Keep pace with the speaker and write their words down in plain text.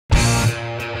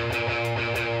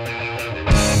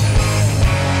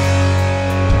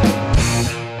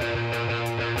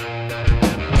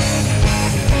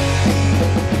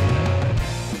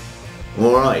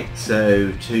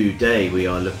So today we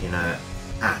are looking at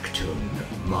Achtung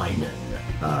Minen,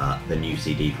 the new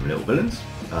CD from Little Villains.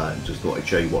 Just thought I'd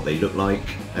show you what they look like,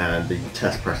 and the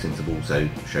test pressings have also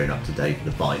shown up today for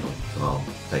the vinyl, so I'll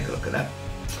take a look at that.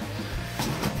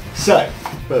 So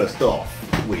first off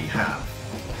we have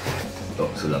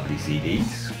lots of lovely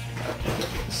CDs.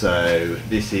 So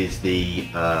this is the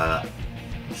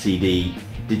CD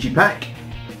digipack.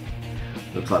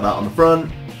 Looks like that on the front.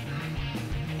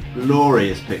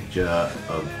 Glorious picture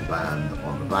of the band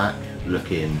on the back,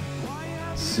 looking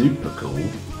super cool.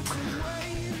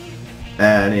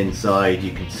 And inside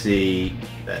you can see,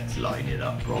 let's line it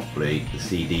up properly, the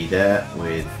CD there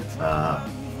with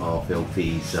our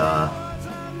Filthy's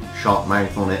shark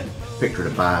mouth on it, picture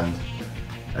of the band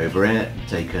over in it,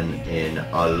 taken in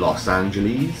Los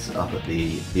Angeles up at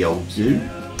the old zoo.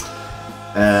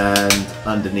 And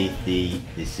underneath the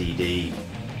CD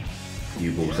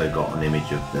you've also got an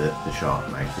image of the shark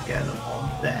mouth again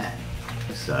on there.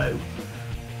 So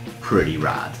pretty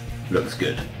rad, looks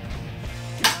good.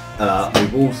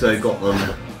 We've also got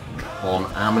them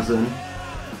on Amazon.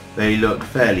 They look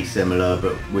fairly similar,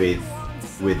 but with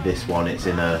this one it's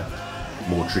in a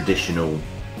more traditional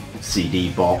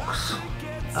CD box.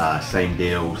 Same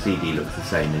deal, CD looks the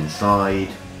same inside.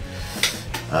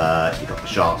 You've got the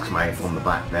shark's mouth on the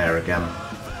back there again,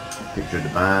 picture of the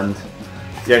band.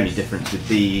 The only difference with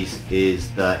these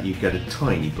is that you get a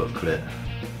tiny booklet,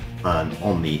 and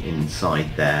on the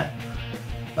inside there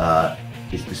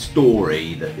is the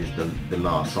story that is the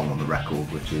last song on the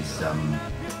record, which is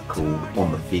called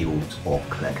On the Fields of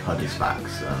Clegg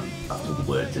Huddersbacks. That's all the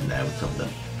words in there with some of the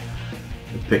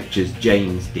pictures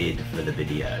James did for the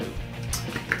video.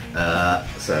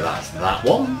 So that's that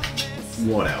one.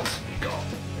 What else have we got?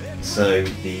 So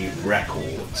the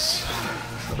records.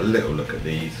 Let's have a little look at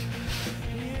these.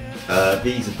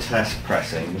 These are test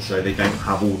pressings, so they don't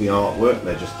have all the artwork,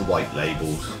 they're just the white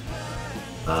labels.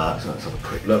 So let's have a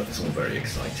quick look. It's all very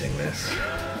exciting, this.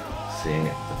 Seeing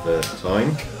it for the first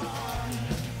time.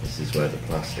 This is where the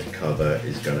plastic cover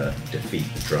is going to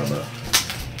defeat the drummer.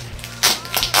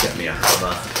 Get me a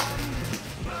hammer.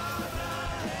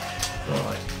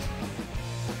 Right.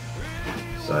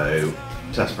 So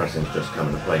test pressings just come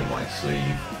in a plain white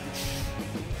sleeve.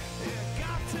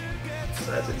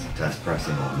 Says it's a test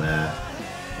pressing on there.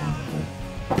 Wonderful.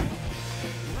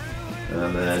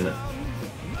 And then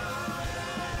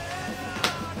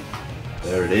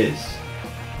there it is,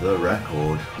 the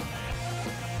record.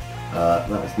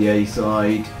 That's the A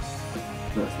side,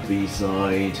 that's the B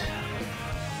side.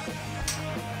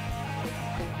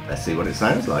 Let's see what it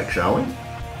sounds like, shall we?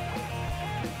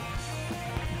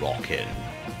 Rockin'.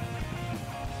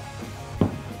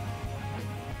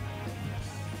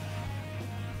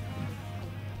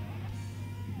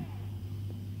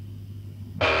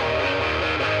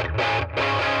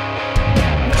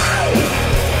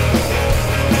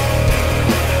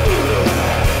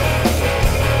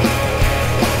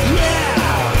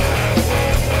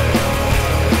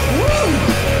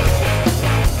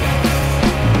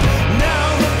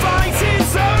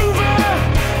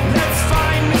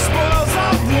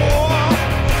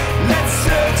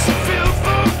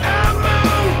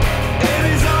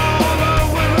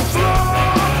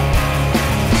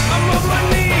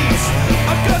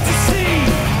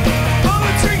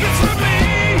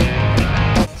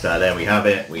 So there we have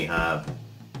it. We have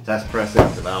test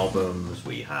pressings of albums,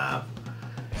 we have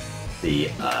the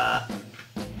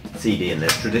CD in the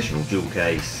traditional jewel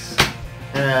case,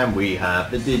 and we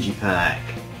have the digipack.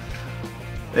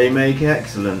 They make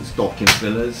excellent stocking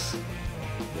fillers.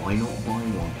 Why not buy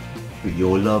one for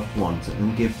your loved ones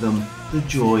and give them the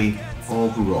joy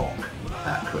of rock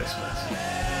at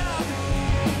Christmas?